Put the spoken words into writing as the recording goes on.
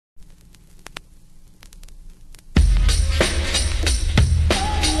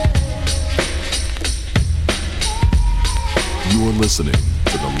listening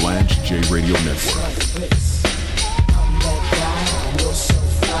to the Lance J Radio Network.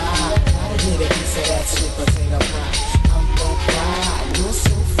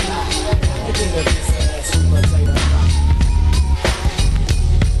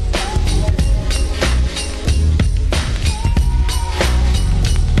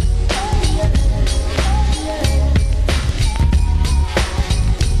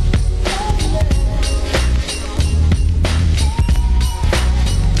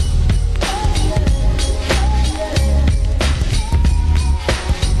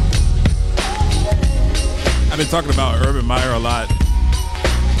 I've been talking about Urban Meyer a lot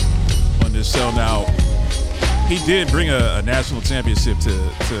on this show now. He did bring a national championship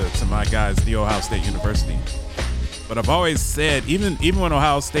to my guys, the Ohio State University. But I've always said, even when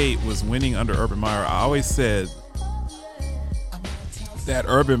Ohio State was winning under Urban Meyer, I always said that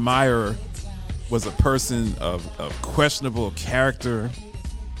Urban Meyer was a person of questionable character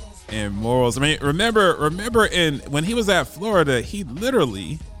and morals. I mean, remember when he was at Florida, he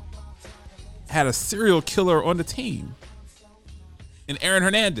literally had a serial killer on the team in Aaron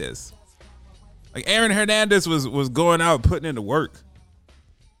Hernandez. Like, Aaron Hernandez was going out putting in the work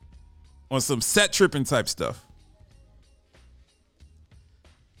on some set tripping type stuff.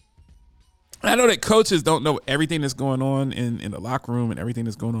 I know that coaches don't know everything that's going on in the locker room and everything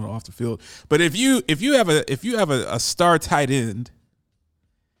that's going on off the field. But if you have a star tight end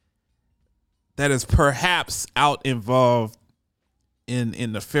that is perhaps out involved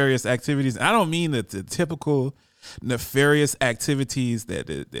in nefarious activities, I don't mean that the typical nefarious activities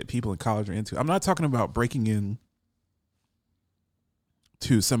that people in college are into. I'm not talking about breaking in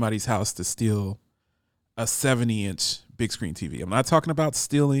to somebody's house to steal a 70-inch big screen TV. I'm not talking about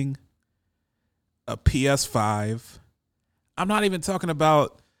stealing a PS5. I'm not even talking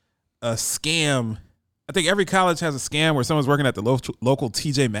about a scam. I think every college has a scam where someone's working at the local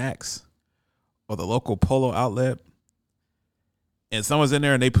TJ Maxx or the local Polo outlet, and someone's in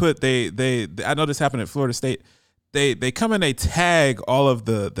there and they I know this happened at Florida State. They come and they tag all of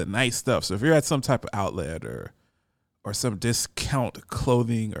the nice stuff. So if you're at some type of outlet or some discount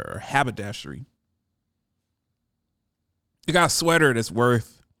clothing or haberdashery, you got a sweater that's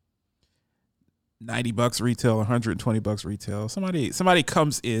worth $90 retail, $120 retail. Somebody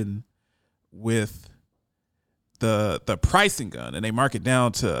comes in with the pricing gun and they mark it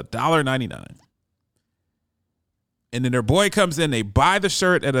down to $1.99. And then their boy comes in, they buy the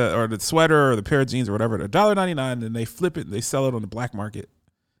shirt or the sweater or the pair of jeans or whatever at $1.99, and they flip it, they sell it on the black market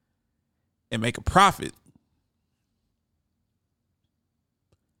and make a profit.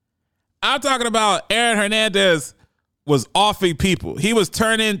 I'm talking about Aaron Hernandez was offing people. He was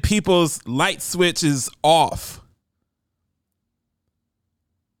turning people's light switches off.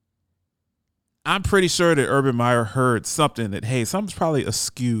 I'm pretty sure that Urban Meyer heard something that, hey, something's probably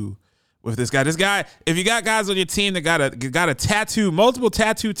askew with this guy. This guy, if you got guys on your team that got a tattoo, multiple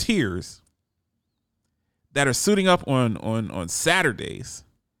tattoo tiers that are suiting up on Saturdays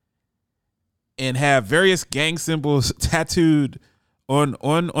and have various gang symbols tattooed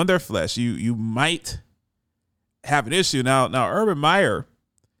on their flesh, you might have an issue. Now Urban Meyer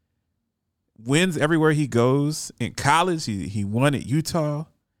wins everywhere he goes. In college, he won at Utah.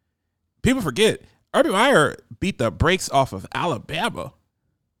 People forget, Urban Meyer beat the brakes off of Alabama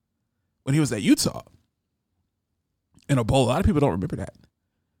when he was at Utah in a bowl. A lot of people don't remember that.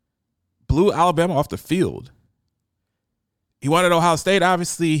 Blew Alabama off the field. He won at Ohio State,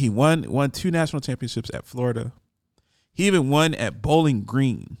 obviously. He won 2 national championships at Florida. He even won at Bowling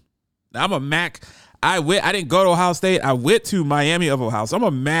Green. Now, I'm a MAC. I didn't go to Ohio State. I went to Miami of Ohio. So I'm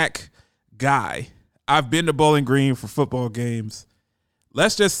a MAC guy. I've been to Bowling Green for football games.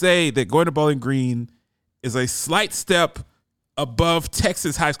 Let's just say that going to Bowling Green is a slight step above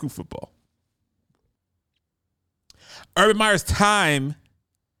Texas high school football. Urban Meyer's time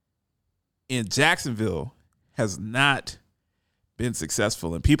in Jacksonville has not been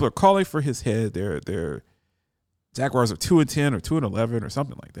successful, and people are calling for his head. Their Jaguars are 2-10 or 2-11 or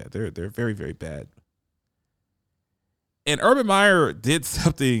something like that. They're very, very bad. And Urban Meyer did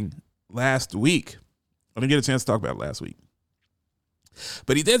something last week. I didn't get a chance to talk about it last week,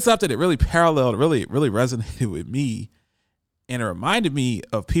 but he did something that really paralleled, really resonated with me. And it reminded me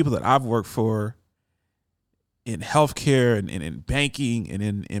of people that I've worked for in healthcare and in banking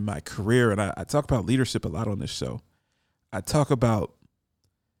and in my career. And I talk about leadership a lot on this show. I talk about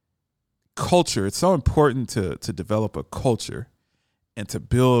culture. It's so important to develop a culture and to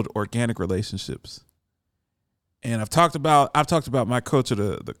build organic relationships. And I've talked about my coach of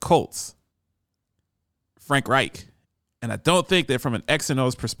the Colts, Frank Reich. And I don't think that from an X and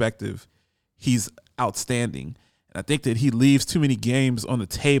O's perspective, he's outstanding. And I think that he leaves too many games on the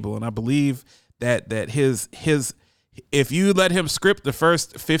table. And I believe that his if you let him script the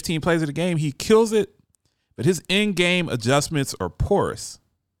first 15 plays of the game, he kills it. But his in-game adjustments are porous.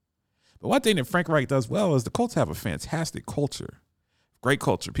 But one thing that Frank Reich does well is the Colts have a fantastic culture. Great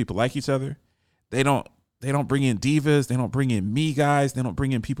culture. People like each other. They don't bring in divas. They don't bring in me guys. They don't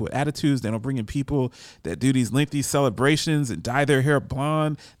bring in people with attitudes. They don't bring in people that do these lengthy celebrations and dye their hair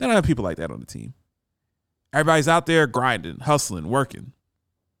blonde. They don't have people like that on the team. Everybody's out there grinding, hustling, working.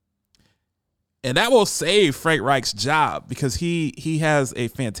 And that will save Frank Reich's job because he has a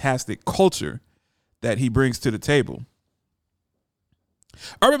fantastic culture that he brings to the table.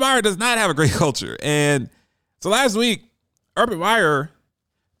 Urban Meyer does not have a great culture. And so last week, Urban Meyer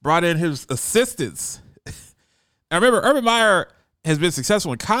brought in his assistants. I remember Urban Meyer has been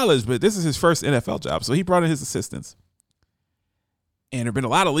successful in college, but this is his first NFL job. So he brought in his assistants. And there have been a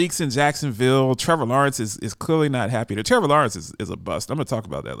lot of leaks in Jacksonville. Trevor Lawrence is clearly not happy. Trevor Lawrence is a bust. I'm going to talk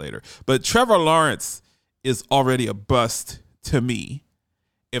about that later. But Trevor Lawrence is already a bust to me.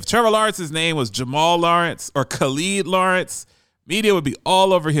 If Trevor Lawrence's name was Jamal Lawrence or Khalid Lawrence, media would be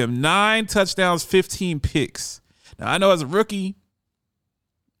all over him. 9 touchdowns, 15 picks. Now, I know as a rookie,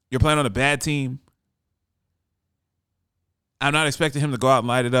 you're playing on a bad team. I'm not expecting him to go out and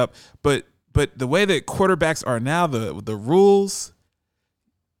light it up. But the way that quarterbacks are now, the rules,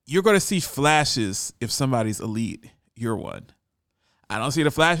 you're going to see flashes if somebody's elite. You're one. I don't see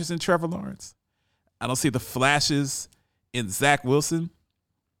the flashes in Trevor Lawrence. I don't see the flashes in Zach Wilson.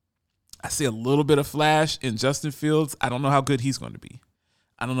 I see a little bit of flash in Justin Fields. I don't know how good he's going to be.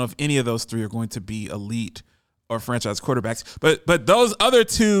 I don't know if any of those three are going to be elite or franchise quarterbacks. But those other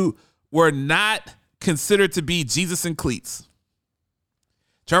two were not considered to be Jesus and cleats.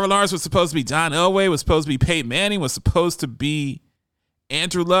 Trevor Lawrence was supposed to be John Elway, was supposed to be Peyton Manning, was supposed to be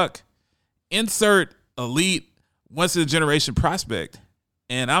Andrew Luck. Insert elite, once-in-a-generation prospect.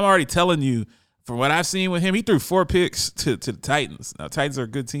 And I'm already telling you, from what I've seen with him, he threw 4 picks to the Titans. Now, Titans are a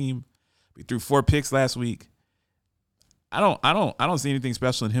good team. He threw 4 picks last week. I don't see anything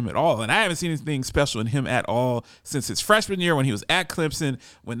special in him at all. And I haven't seen anything special in him at all since his freshman year when he was at Clemson,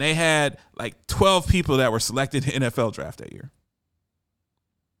 when they had like 12 people that were selected in the NFL draft that year.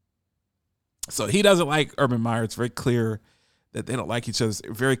 So he doesn't like Urban Meyer. It's very clear that they don't like each other. It's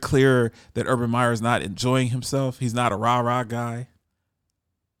very clear that Urban Meyer is not enjoying himself. He's not a rah-rah guy.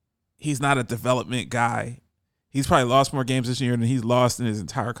 He's not a development guy. He's probably lost more games this year than he's lost in his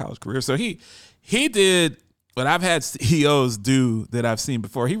entire college career. So he did what I've had CEOs do that I've seen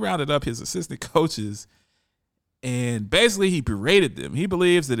before. He rounded up his assistant coaches and basically he berated them. He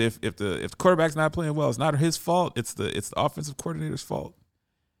believes that if the quarterback's not playing well, it's not his fault. It's the offensive coordinator's fault.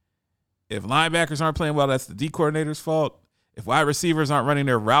 If linebackers aren't playing well, that's the D coordinator's fault. If wide receivers aren't running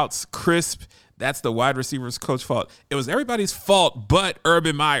their routes crisp, that's the wide receivers coach fault. It was everybody's fault but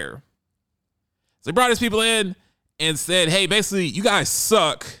Urban Meyer. So he brought his people in and said, hey, basically, you guys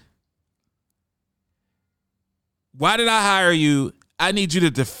suck. Why did I hire you? I need you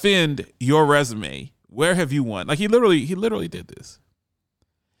to defend your resume. Where have you won? Like he literally did this.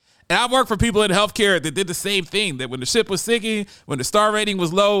 And I've worked for people in healthcare that did the same thing, that when the ship was sinking, when the star rating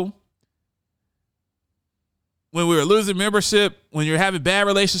was low, when we were losing membership, when you're having bad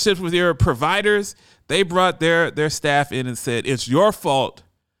relationships with your providers, they brought their staff in and said, it's your fault.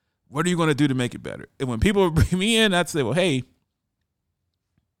 What are you going to do to make it better? And when people would bring me in, I'd say, well, hey,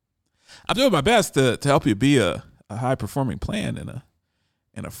 I'm doing my best to help you be a high-performing plan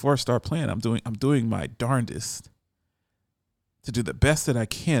and a 4-star plan. I'm doing my darndest to do the best that I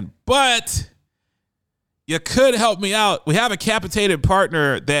can. But you could help me out. We have a capitated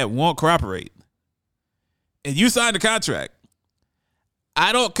partner that won't cooperate. And you signed a contract.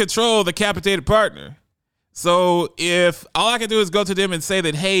 I don't control the capitated partner. So if all I can do is go to them and say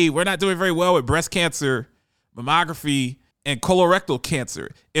that, hey, we're not doing very well with breast cancer, mammography, and colorectal cancer.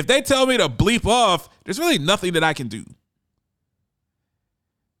 If they tell me to bleep off, there's really nothing that I can do.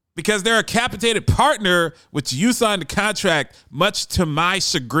 Because they're a capitated partner, which you signed the contract, much to my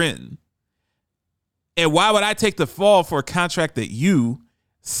chagrin. And why would I take the fall for a contract that you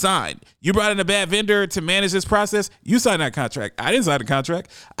signed? You brought in a bad vendor to manage this process. You signed that contract. I didn't sign the contract.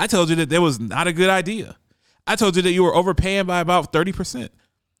 I told you that that was not a good idea. I told you that you were overpaying by about 30%.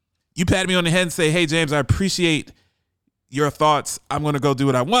 You pat me on the head and say, hey, James, I appreciate your thoughts. I'm going to go do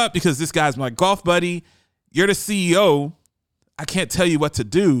what I want because this guy's my golf buddy. You're the CEO. I can't tell you what to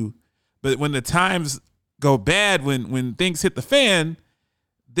do. But when the times go bad, when things hit the fan,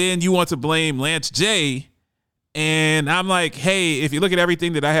 then you want to blame Lance J. And I'm like, hey, if you look at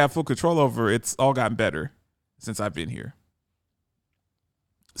everything that I have full control over, it's all gotten better since I've been here.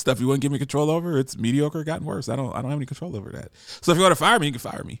 Stuff you wouldn't give me control over, it's mediocre, gotten worse. I don't have any control over that. So if you want to fire me, you can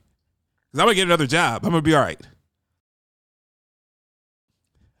fire me. Because I'm going to get another job. I'm going to be all right.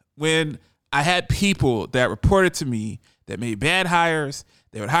 When I had people that reported to me that made bad hires,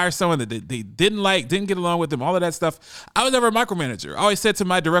 they would hire someone that they didn't like, didn't get along with them, all of that stuff. I was never a micromanager. I always said to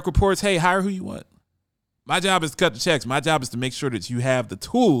my direct reports, hey, hire who you want. My job is to cut the checks. My job is to make sure that you have the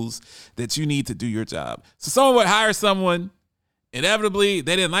tools that you need to do your job. So someone would hire someone, inevitably,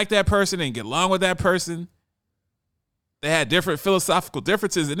 they didn't like that person, they didn't get along with that person. They had different philosophical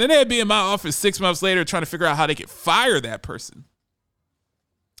differences, and then they'd be in my office 6 months later trying to figure out how they could fire that person.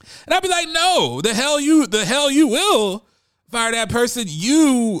 And I'd be like, no, the hell you will fire that person.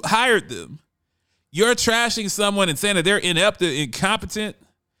 You hired them. You're trashing someone and saying that they're inept, incompetent,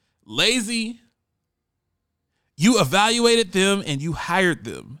 lazy. You evaluated them and you hired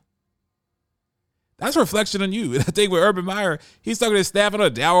them. That's a reflection on you. And I think with Urban Meyer, he's talking to his staff. I know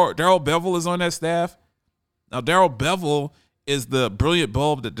Darrell Bevell is on that staff. Now, Darrell Bevell is the brilliant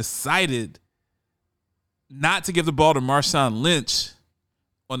bulb that decided not to give the ball to Marshawn Lynch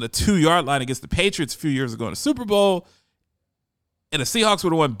on the 2-yard line against the Patriots a few years ago in the Super Bowl. And the Seahawks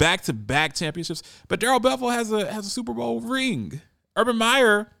would have won back-to-back championships. But Darrell Bevell has a Super Bowl ring. Urban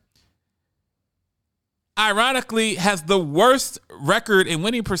Meyer, ironically, has the worst record and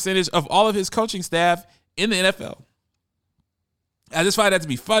winning percentage of all of his coaching staff in the NFL. I just find that to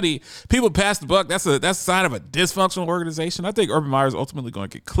be funny. People pass the buck. That's a sign of a dysfunctional organization. I think Urban Meyer is ultimately going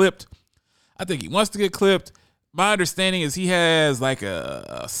to get clipped. I think he wants to get clipped. My understanding is he has like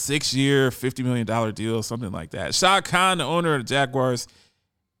a 6-year, $50 million deal, something like that. Shad Khan, the owner of the Jaguars,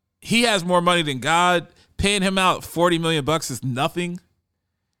 he has more money than God. Paying him out $40 million is nothing.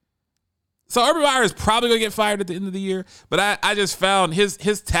 So Urban Meyer is probably going to get fired at the end of the year. But I just found his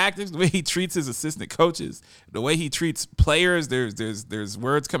tactics, the way he treats his assistant coaches, the way he treats players, there's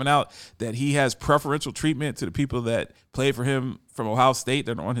words coming out that he has preferential treatment to the people that played for him from Ohio State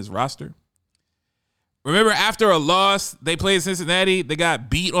that are on his roster. Remember, after a loss, they played Cincinnati. They got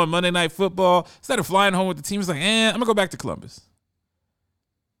beat on Monday Night Football. Instead of flying home with the team, he's like, I'm going to go back to Columbus.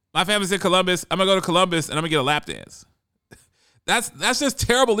 My family's in Columbus. I'm going to go to Columbus, and I'm going to get a lap dance. That's just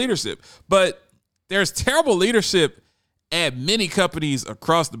terrible leadership. But there's terrible leadership at many companies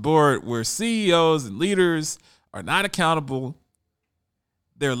across the board where CEOs and leaders are not accountable.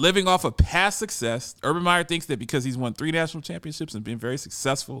 They're living off of past success. Urban Meyer thinks that because he's won 3 national championships and been very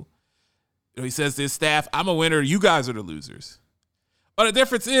successful, he says to his staff, I'm a winner, you guys are the losers. But the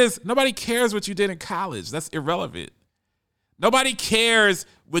difference is nobody cares what you did in college. That's irrelevant. Nobody cares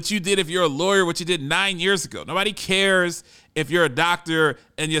what you did if you're a lawyer, what you did 9 years ago. Nobody cares if you're a doctor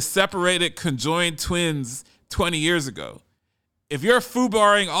and you separated conjoined twins 20 years ago. If you're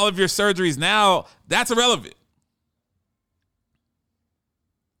FUBARing all of your surgeries now, that's irrelevant.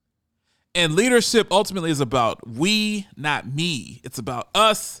 And leadership ultimately is about we, not me. It's about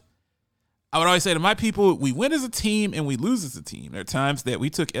us. I would always say to my people, we win as a team and we lose as a team. There are times that we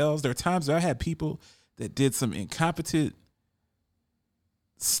took L's. There are times that I had people that did some incompetent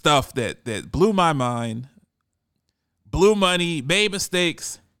stuff that blew my mind, blew money, made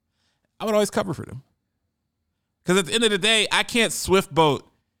mistakes. I would always cover for them. Because at the end of the day, I can't swift boat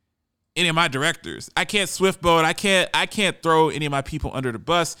any of my directors. I can't swift boat. I can't throw any of my people under the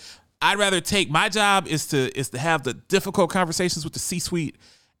bus. I'd rather take, my job is to have the difficult conversations with the C-suite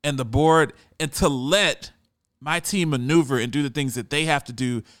and the board and to let my team maneuver and do the things that they have to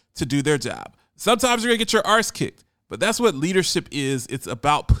do their job. Sometimes you're going to get your arse kicked, but that's what leadership is. It's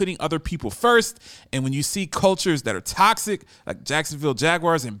about putting other people first. And when you see cultures that are toxic, like Jacksonville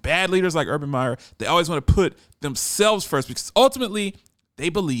Jaguars, and bad leaders like Urban Meyer, they always want to put themselves first because ultimately they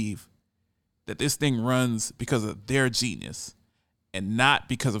believe that this thing runs because of their genius and not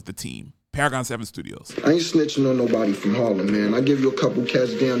because of the team. Paragon 7 Studios. I ain't snitching on nobody from Harlem, man. I give you a couple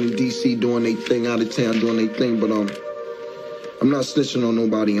cats down in D.C. doing their thing, out of town doing their thing, but I'm not snitching on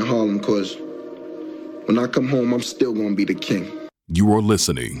nobody in Harlem because when I come home, I'm still going to be the king. You are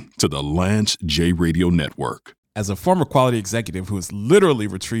listening to the Lance J Radio Network. As a former quality executive who has literally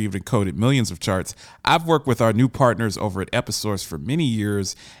retrieved and coded millions of charts, I've worked with our new partners over at Episource for many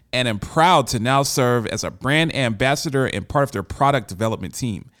years and am proud to now serve as a brand ambassador and part of their product development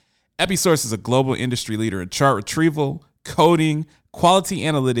team. Episource is a global industry leader in chart retrieval, coding, quality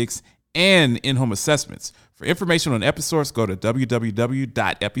analytics, and in-home assessments. For information on Episource, go to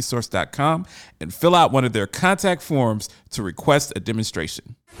www.episource.com and fill out one of their contact forms to request a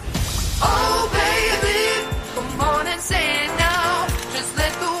demonstration. Oh, baby, come on and say it now. Just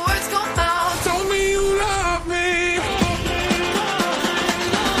let the words come out. Tell me you love me.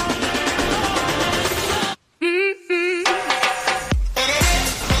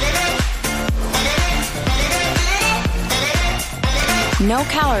 No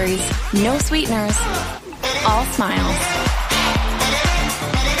calories, no sweeteners, all smiles.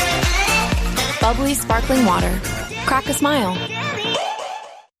 Bubbly sparkling water. Crack a smile.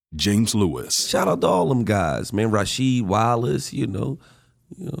 James Lewis. Shout out to all them guys, man. Rasheed Wallace, Katino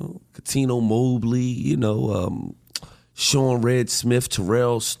Mobley, Sean Red Smith,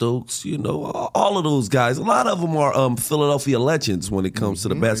 Terrell Stokes, all of those guys. A lot of them are Philadelphia legends when it comes to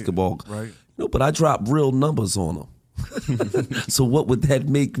the basketball. Right. But I drop real numbers on them. So what would that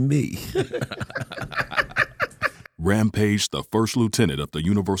make me? Rampage, the first lieutenant of the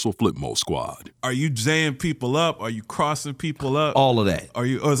Universal Flipmo Squad. Are you jaying people up? Are you crossing people up? All of that. Or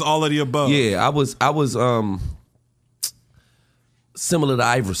is all of the above? Yeah, I was similar to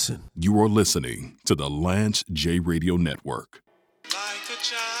Iverson. You are listening to the Lance J Radio Network. Like a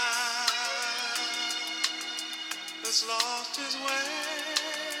child that's lost his way.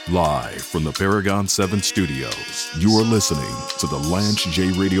 Live from the Paragon 7 studios, you are listening to the Lance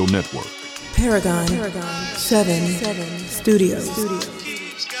J Radio Network. Paragon 7 Studios.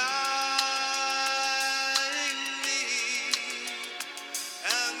 Keeps guiding me,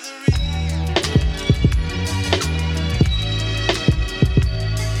 and the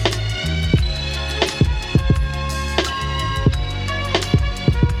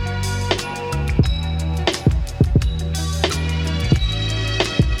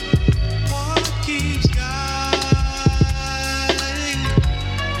what keeps guiding me.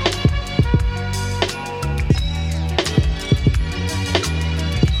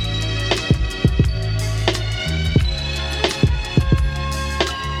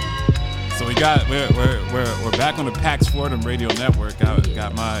 So we're back on the Pax Fordham Radio Network. I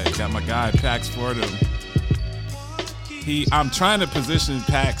got my guy Pax Fordham. I'm trying to position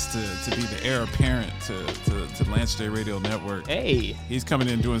Pax to be the heir apparent to Lance J Radio Network. Hey, He's coming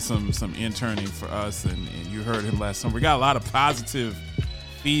in doing some interning for us, and you heard him last summer. We got a lot of positive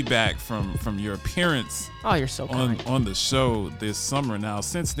feedback from your appearance oh, you're so kind. on the show this summer. Now,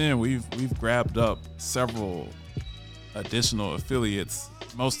 since then, we've grabbed up several additional affiliates.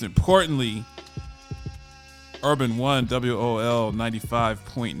 Most importantly, Urban One WOL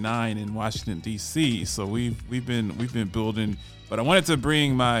 95.9 in Washington D.C. So we've been building, but I wanted to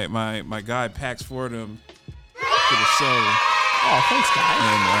bring my guy Pax Fordham to the show. Oh, thanks, guys.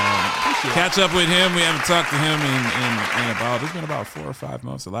 And catch up with him. We haven't talked to him in it's been about 4 or 5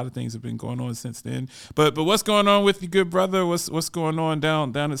 months. A lot of things have been going on since then. But what's going on with you, good brother? What's going on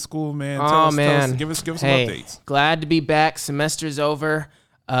down at school, man? Tell us, give us some updates. Glad to be back. Semester's over.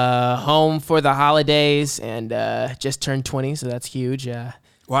 Home for the holidays, and just turned 20, so that's huge.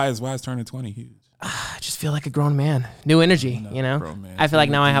 Why is turning 20 huge? I just feel like a grown man. New energy, Grown man. I feel like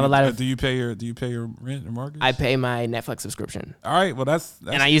now I have a lot of. Do you pay your rent or mortgage? I pay my Netflix subscription. All right, well that's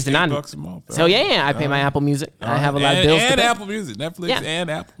and I use the $8 a month. So yeah, I pay my Apple Music. I have a lot of bills to pay. Apple Music, Netflix, and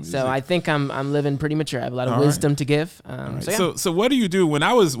Apple Music. So I think I'm living pretty mature. I have a lot of wisdom to give. So what do you do? When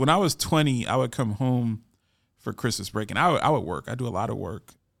I was 20, I would come home for Christmas break, and I would work. I do a lot of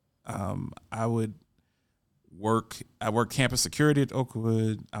work. I would work. I worked campus security at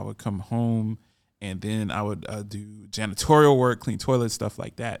Oakwood. I would come home, and then I would do janitorial work, clean toilets, stuff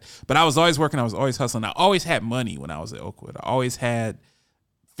like that. But I was always working. I was always hustling. I always had money when I was at Oakwood. I always had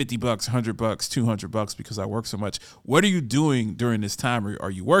 $50, $100, $200 because I work so much. What are you doing during this time?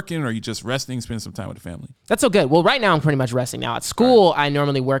 Are you working, or are you just resting, spending some time with the family? That's so good. Well, right now I'm pretty much resting. Now at school, I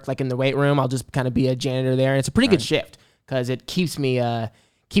normally work like in the weight room. I'll just kind of be a janitor there, and it's a pretty good shift because it keeps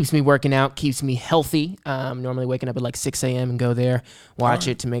me working out, keeps me healthy. Normally waking up at like 6 a.m. and go there, watch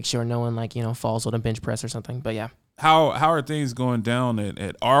it to make sure no one falls on a bench press or something. But yeah. How are things going down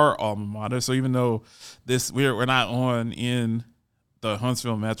at our alma mater? So even though we're not on in the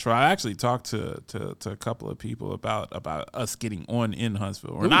Huntsville Metro, I actually talked to a couple of people about us getting on in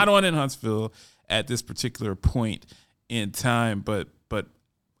Huntsville. We're not on in Huntsville at this particular point in time, but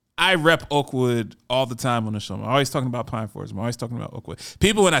I rep Oakwood all the time on the show. I'm always talking about Pine Forge. I'm always talking about Oakwood.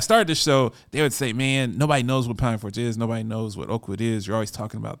 People, when I started this show, they would say, man, nobody knows what Pine Forge is. Nobody knows what Oakwood is. You're always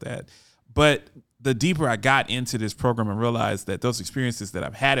talking about that. But the deeper I got into this program and realized that those experiences that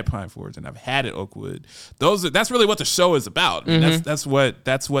I've had at Pine Forge and I've had at Oakwood, that's really what the show is about. I mean, that's what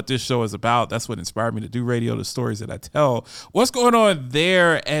this show is about. That's what inspired me to do radio, the stories that I tell. What's going on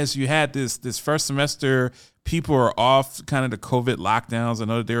there as you had this first semester? People are off kind of the COVID lockdowns. I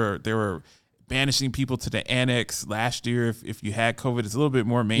know they were banishing people to the annex last year if you had COVID. It's a little bit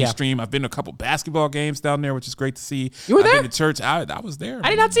more mainstream. I've been to a couple basketball games down there, which is great to see. You were there? I've been to church. I was there. I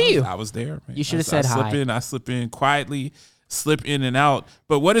did not see you. I was there, man. You should have said hi. I slip in quietly, slip in and out.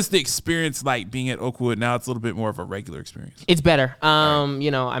 But what is the experience like being at Oakwood now? It's a little bit more of a regular experience. It's better.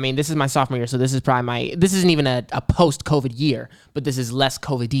 You know, I mean, this is my sophomore year, so this is probably this isn't even a post-COVID year, but this is less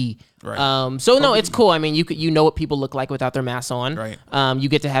COVID-y. Right. So no, it's cool. I mean, you know what people look like without their masks on. Right. You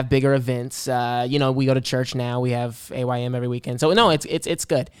get to have bigger events. You know, we go to church now. We have AYM every weekend. So no, it's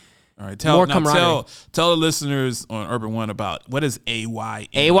good. All right, More tell the listeners on Urban One about what is AYM.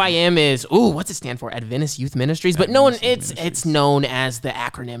 AYM is what's it stand for? Adventist Youth Ministries, but it's known as the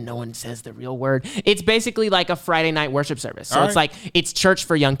acronym. No one says the real word. It's basically like a Friday night worship service. So it's like it's church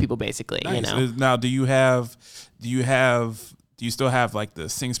for young people, basically. Nice. You know. Now, do you still have like the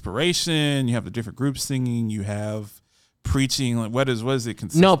Singspiration? You have the different groups singing. You have preaching. Like what is it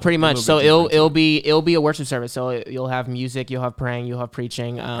consist? No, pretty much. So it'll be a worship service. So you'll have music, you'll have praying, you'll have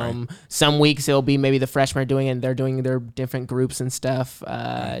preaching. Some weeks it'll be maybe the freshmen are doing it and they're doing their different groups and stuff.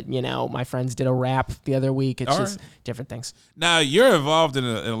 You know, my friends did a rap the other week. It's just different things. Now you're involved in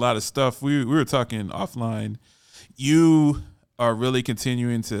a lot of stuff. We were talking offline. You are really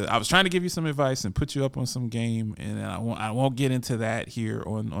continuing to. I was trying to give you some advice and put you up on some game, and I won't get into that here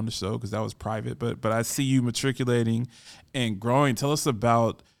on the show because that was private. But I see you matriculating and growing. Tell us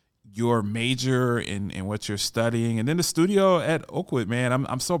about your major and what you're studying, and then the studio at Oakwood. Man,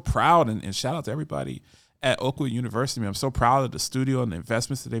 I'm so proud, and shout out to everybody at Oakwood University. Man, I'm so proud of the studio and the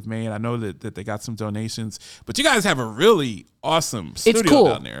investments that they've made. I know that they got some donations, but you guys have a really awesome studio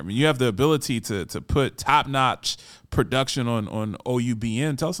down there. I mean, you have the ability to put top-notch production on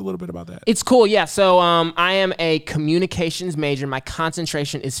OUBN. Tell us a little bit about that. It's cool, yeah. So I am a communications major. My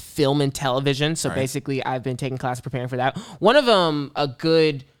concentration is film and television. So basically, I've been taking classes preparing for that. One of them, a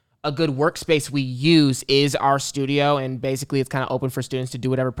good workspace we use is our studio, and basically it's kind of open for students to do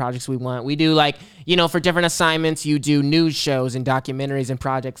whatever projects we want. We do for different assignments, you do news shows and documentaries and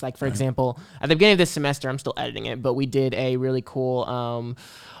projects. Like for example, at the beginning of this semester, I'm still editing it, but we did a really cool,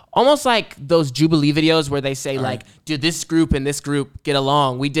 almost like those Jubilee videos where they say do this group and this group get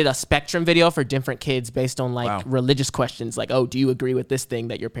along. We did a spectrum video for different kids based on religious questions. Like, do you agree with this thing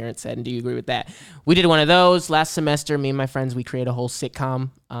that your parents said? And do you agree with that? We did one of those last semester. Me and my friends, we created a whole sitcom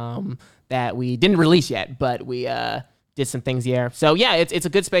that we didn't release yet, but we did some things there. So yeah, it's a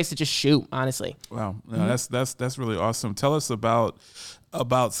good space to just shoot, honestly. Wow. No, that's really awesome. Tell us about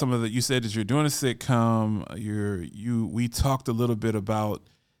some of the, you said that you're doing a sitcom. We talked a little bit about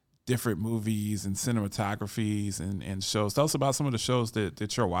different movies and cinematographies and shows. Tell us about some of the shows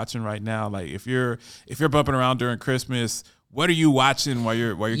that you're watching right now. Like if you're bumping around during Christmas, what are you watching while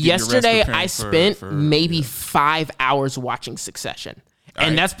you're getting Yesterday, your rest I spent maybe 5 hours watching Succession.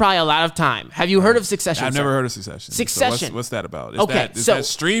 And that's probably a lot of time. Have you heard of Succession? I've never heard of Succession. Succession. So what's that about? Is that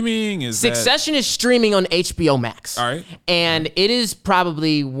streaming? Succession is streaming on HBO Max. All right. And it is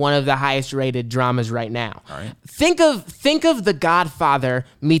probably one of the highest rated dramas right now. All right. Think of The Godfather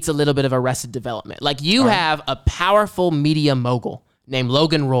meets a little bit of Arrested Development. Like you have a powerful media mogul named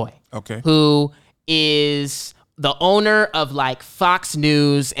Logan Roy. Okay. Who is the owner of Fox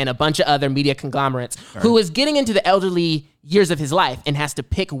News and a bunch of other media conglomerates, who is getting into the elderly years of his life and has to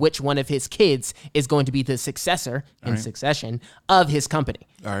pick which one of his kids is going to be the successor in succession of his company.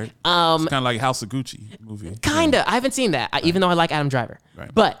 All right. It's kind of like House of Gucci movie. Kinda. I haven't seen that, even though I like Adam Driver.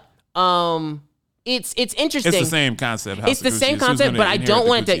 Right. But it's interesting. It's the same concept. It's the same concept, but I don't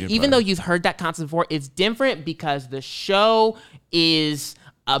want it to. Even though you've heard that concept before, it's different because the show is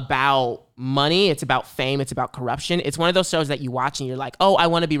about money, it's about fame, it's about corruption. It's one of those shows that you watch and you're like, oh, I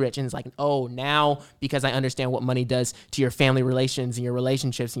want to be rich. And it's like, oh, now because I understand what money does to your family relations and your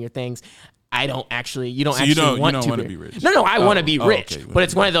relationships and your things, you don't want to be rich. No, I want to be rich. Okay. But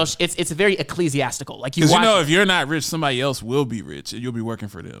it's one of those, it's very ecclesiastical. Like you if you're not rich, somebody else will be rich and you'll be working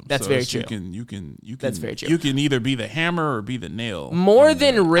for them. That's very true. That's very true. You can either be the hammer or be the nail. More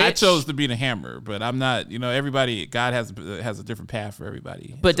than rich. I chose to be the hammer, but I'm not, everybody, God has a different path for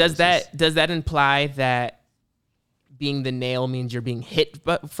everybody. But does that imply that being the nail means you're being hit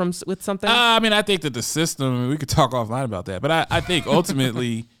with something? I think that the system, we could talk offline about that, but I think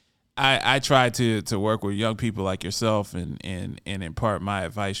ultimately I try to work with young people like yourself and impart my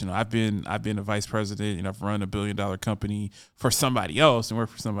advice. I've been a vice president, I've run $1 billion company for somebody else and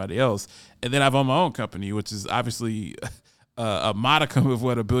worked for somebody else. And then I've owned my own company, which is obviously a modicum of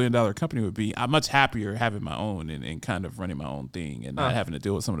what $1 billion company would be. I'm much happier having my own and kind of running my own thing and not having to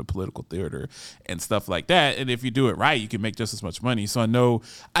deal with some of the political theater and stuff like that. And if you do it right, you can make just as much money. So I know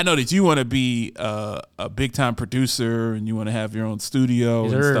that you want to be a big time producer and you want to have your own studio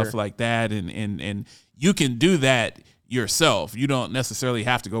and stuff like that. And you can do that yourself. You don't necessarily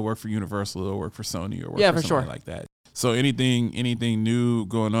have to go work for Universal or work for Sony or work for something like that. So anything new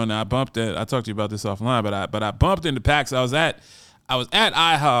going on? Now, I talked to you about this offline, but I bumped into PAX. I was at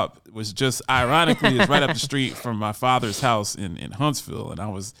IHOP, which just ironically is right up the street from my father's house in Huntsville, and I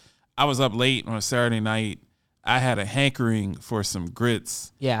was up late on a Saturday night. I had a hankering for some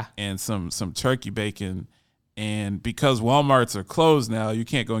grits, and some turkey bacon. And because Walmarts are closed now, you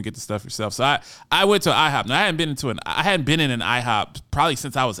can't go and get the stuff yourself. So I went to IHOP. Now I hadn't been in an IHOP probably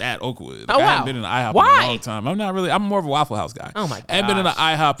since I was at Oakwood. I hadn't been in an IHOP in a long time. I'm more of a Waffle House guy. Oh my god. I haven't been in an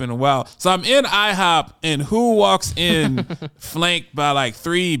IHOP in a while. So I'm in IHOP, and who walks in flanked by like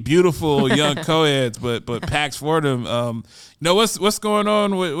 3 beautiful young co-eds, but PAX Fordham. What's going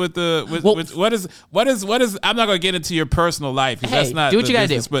on with what is I'm not gonna get into your personal life because that's not do what you gotta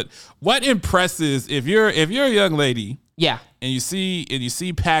do. But what impresses if you're a young lady, and you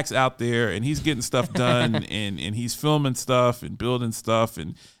see PAX out there and he's getting stuff done and he's filming stuff and building stuff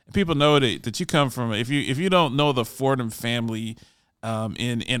and people know that you come from, if you don't know the Fordham family,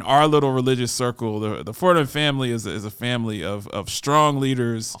 in our little religious circle, the Fordham family is a family of strong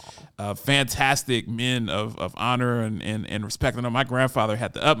leaders, fantastic men of honor and respect. I know my grandfather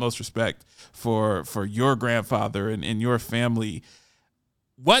had the utmost respect for your grandfather and your family.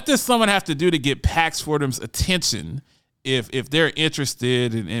 What does someone have to do to get PAX Fordham's attention if they're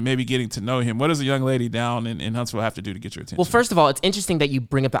interested in maybe getting to know him? What does a young lady down in Huntsville have to do to get your attention? Well, first of all, it's interesting that you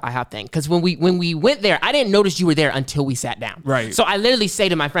bring up the IHOP thing because when we went there, I didn't notice you were there until we sat down. Right. So I literally say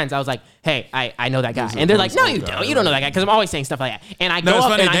to my friends, I was like, "Hey, I know that guy," and they're like, "No, you don't. You don't know that guy," because I'm always saying stuff like that. And I go it's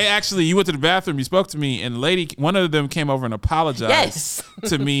up funny. and You went to the bathroom, you spoke to me, and one of them came over and apologized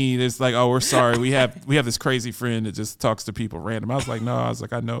to me. It's like, "Oh, we're sorry. We have this crazy friend that just talks to people random." I was like, "No,"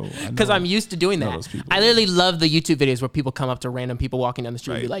 I know. Because I'm used to doing that. I literally love the YouTube videos where people come up to random people walking down the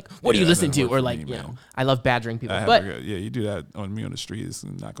street and be like, "What do you listen to?" Or like, I love badgering people. But you do that on me on the street. It's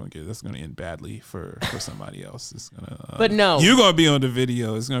not going to that's going to end badly for somebody else. It's gonna. But no, you're going to be on the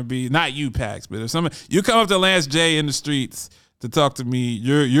video. It's going to be not you, PAX, but if you come up to Lance J in the streets to talk to me,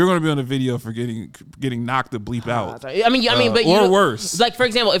 you're going to be on the video for getting knocked the bleep out. But or worse. Like for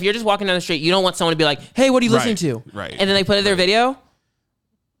example, if you're just walking down the street, you don't want someone to be like, "Hey, what are you listening to?" Right. And then they put in their video.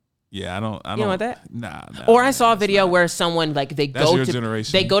 Yeah, I don't. You know what that? Nah. Or I saw a video where someone like they go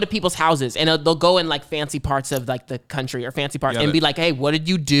to people's houses and they'll go in like fancy parts of like the country or fancy parts and be like, "Hey, what did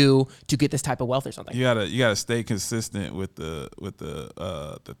you do to get this type of wealth or something?" You gotta stay consistent with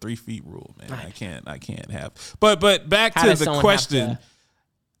the 3 feet rule, man. I can't have. But back to the question.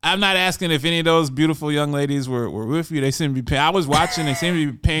 I'm not asking if any of those beautiful young ladies were with you. They seem to be I was watching. They seem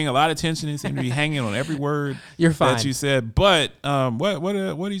to be paying a lot of attention. They seem to be hanging on every word that you said. But what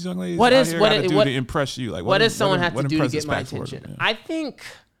are these young ladies to impress you? Like, what does someone have to do to get my attention? I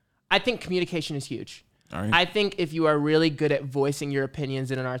think communication is huge. Right. I think if you are really good at voicing your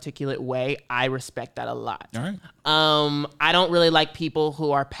opinions in an articulate way, I respect that a lot. All right. I don't really like people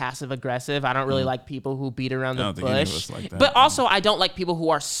who are passive aggressive. I don't really like people who beat around the bush. Like that. But also, I don't like people who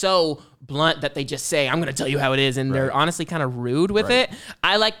are so blunt that they just say, "I'm going to tell you how it is," and they're honestly kind of rude with it.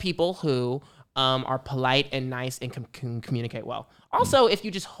 I like people who are polite and nice and can communicate well. Also, if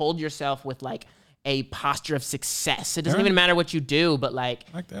you just hold yourself with like a posture of success. It doesn't even matter what you do, but like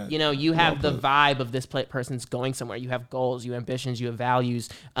you have the vibe of this person's going somewhere. You have goals, you have ambitions, you have values.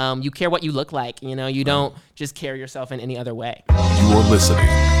 You care what you look like. You don't just carry yourself in any other way. You are listening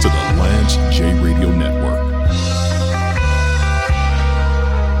to the Lance J Radio Network.